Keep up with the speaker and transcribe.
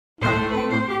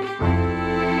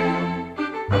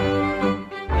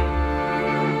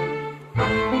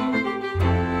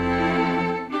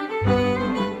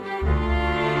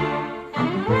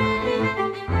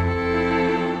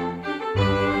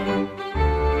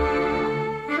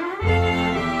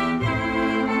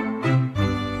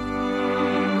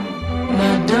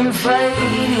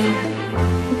fighting.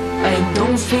 I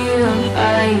don't feel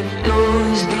I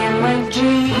lost. Am I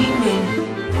dreaming?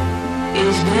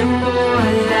 Is there more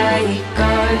like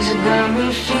cause got me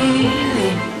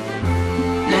feeling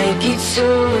like it's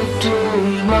all too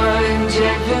much.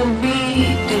 I feel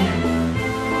beaten,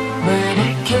 but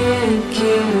I can't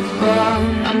give up.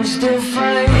 I'm still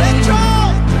fighting.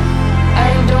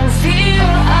 I don't feel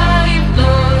I've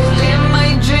lost. Am I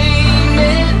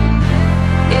dreaming?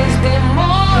 Is there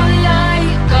more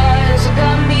like cause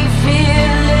got me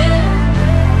feeling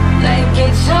like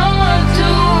it's all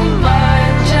too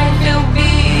much. I feel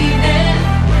beaten,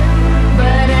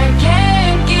 but I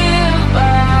can't give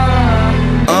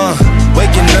up.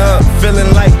 Waking up,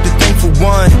 feeling like the thankful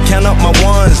one. Count up my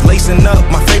ones, lacing up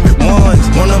my favorite ones.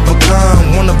 One of a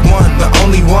kind, one of one, the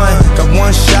only one. Got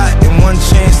one shot and one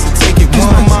chance to take it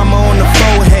once. My mama on the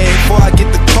forehead before I get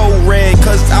the cold red,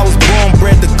 cause I was born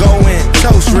bred to go in.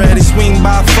 Toast ready, swing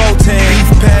by 410, beef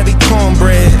patty,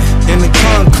 cornbread. In the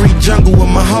concrete jungle with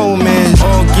my homies.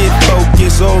 All get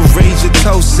focused, all rage your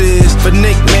toast is. But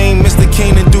nickname Mr.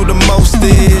 Keenan do the most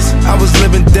is. I was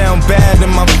living down bad in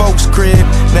my folks' crib.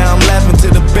 Now I'm laughing to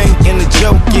the bank and the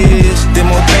joke is there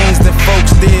more things that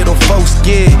folks did or folks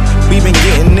get. We been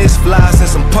getting this fly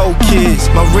since I'm po kids.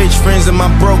 My rich friends and my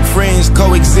broke friends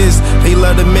coexist. They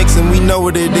love the mix and we know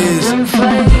what it is. I'm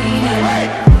fighting.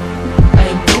 I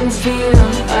don't feel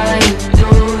I